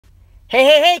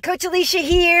Hey, Coach Alicia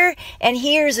here, and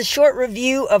here's a short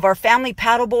review of our family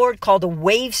paddleboard called the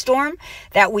Wave Storm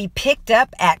that we picked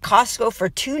up at Costco for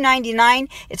 $2.99.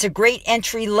 It's a great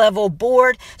entry-level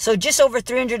board, so just over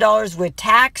 $300 with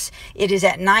tax. It is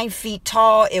at 9 feet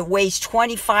tall, it weighs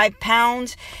 25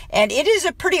 pounds, and it is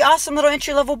a pretty awesome little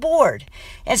entry-level board.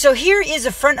 And so here is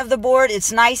the front of the board.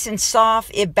 It's nice and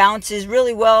soft, it bounces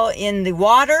really well in the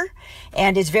water,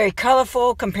 and it's very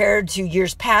colorful compared to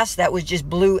years past that was just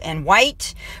blue and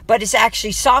white, but it's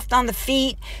actually soft on the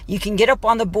feet. You can get up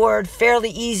on the board fairly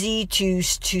easy to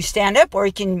stand up, or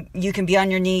you can be on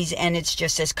your knees, and it's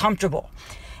just as comfortable.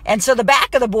 And so the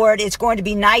back of the board, it's going to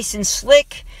be nice and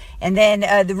slick. And then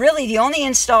really the only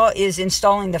install is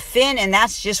installing the fin, and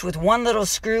that's just with one little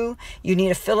screw. You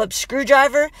need a Phillips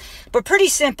screwdriver, but pretty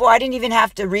simple. I didn't even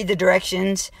have to read the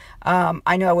directions.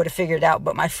 I know I would have figured it out,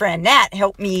 but my friend Nat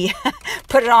helped me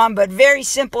put it on, but very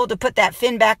simple to put that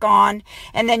fin back on.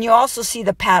 And then you also see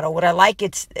the paddle. What I like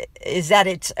is that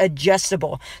it's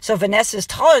adjustable. So Vanessa's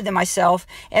taller than myself,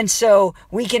 and so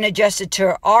we can adjust it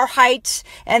to our heights,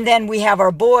 and then we have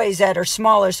our boys that are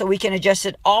smaller, so we can adjust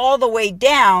it all the way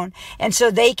down, and so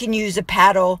they can use the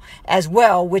paddle as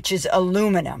well, which is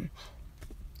aluminum.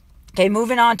 Okay,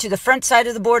 moving on to the front side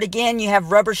of the board. Again, you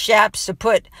have rubber straps to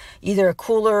put either a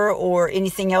cooler or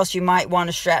anything else you might want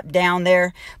to strap down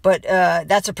there, but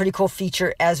that's a pretty cool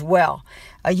feature as well.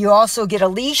 You also get a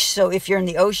leash, so if you're in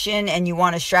the ocean and you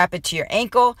want to strap it to your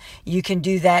ankle, you can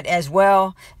do that as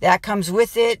well. That comes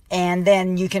with it, and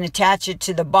then you can attach it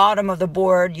to the bottom of the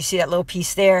board. You see that little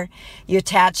piece there? You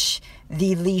attach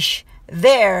the leash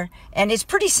there, and it's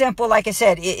pretty simple. Like I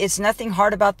said, it's nothing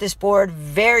hard about this board.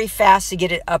 Very fast to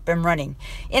get it up and running.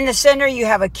 In the center, you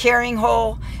have a carrying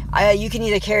hole. You can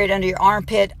either carry it under your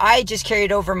armpit. I just carry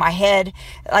it over my head.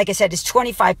 Like I said, it's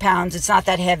 25 pounds. It's not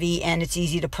that heavy, and it's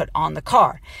easy to put on the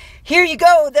car. Here you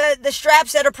go, the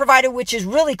straps that are provided, which is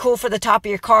really cool for the top of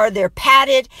your car. They're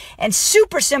padded and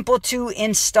super simple to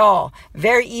install.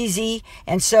 Very easy.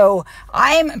 And so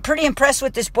I'm pretty impressed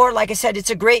with this board. Like I said,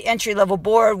 it's a great entry-level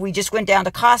board. We just went down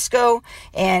to Costco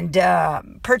and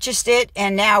purchased it,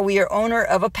 and now we are owner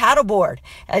of a paddleboard.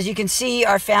 As you can see,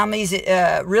 our family's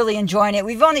really enjoying it.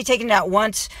 We've only taken it out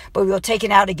once, but we'll take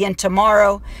it out again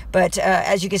tomorrow. But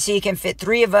as you can see, it can fit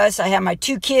 3 of us. I have my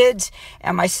 2 kids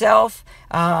and myself.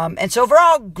 And so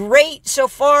overall, great so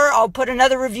far. I'll put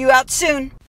another review out soon.